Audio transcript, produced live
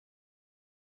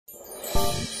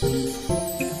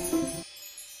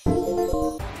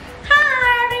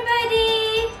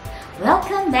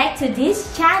Welcome back to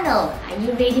this channel. Are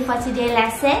you ready for today's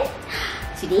lesson?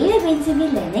 Today we're going to be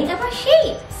learning about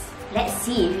shapes. Let's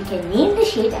see if you can name the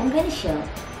shape I'm going to show.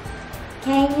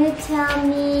 Can you tell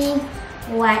me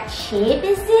what shape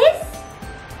is this?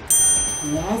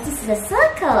 Yes, this is a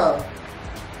circle.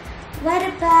 What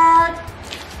about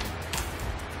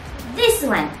this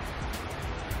one?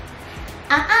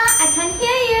 I can't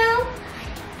hear you.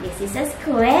 This is a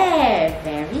square.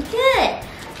 Very good.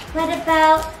 What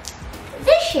about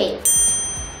this shape?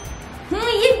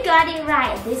 You got it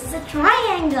right. This is a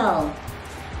triangle.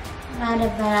 What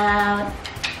about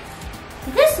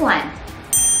this one?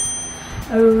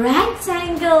 A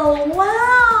rectangle.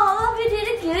 Wow, you did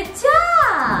a good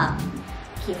job.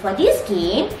 Okay, for this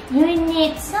game, you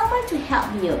need someone to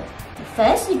help you.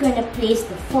 First, you're going to place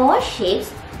the 4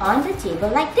 shapes on the table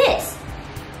like this.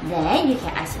 Then, you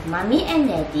can ask Mommy and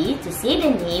Daddy to say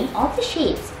the name of the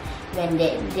shapes. When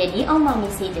Daddy or Mommy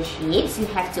say the shapes, you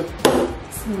have to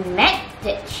smack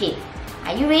that shape.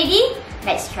 Are you ready?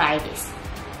 Let's try this.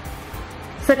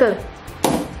 Circle,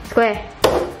 square,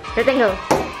 rectangle,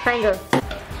 triangle.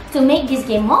 To make this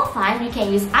game more fun, you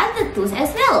can use other tools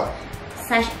as well,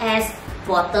 such as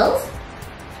bottles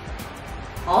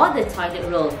or the toilet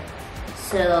roll.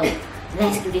 So,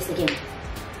 let's do this again.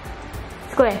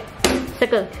 Square,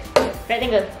 circle,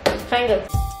 rectangle, triangle.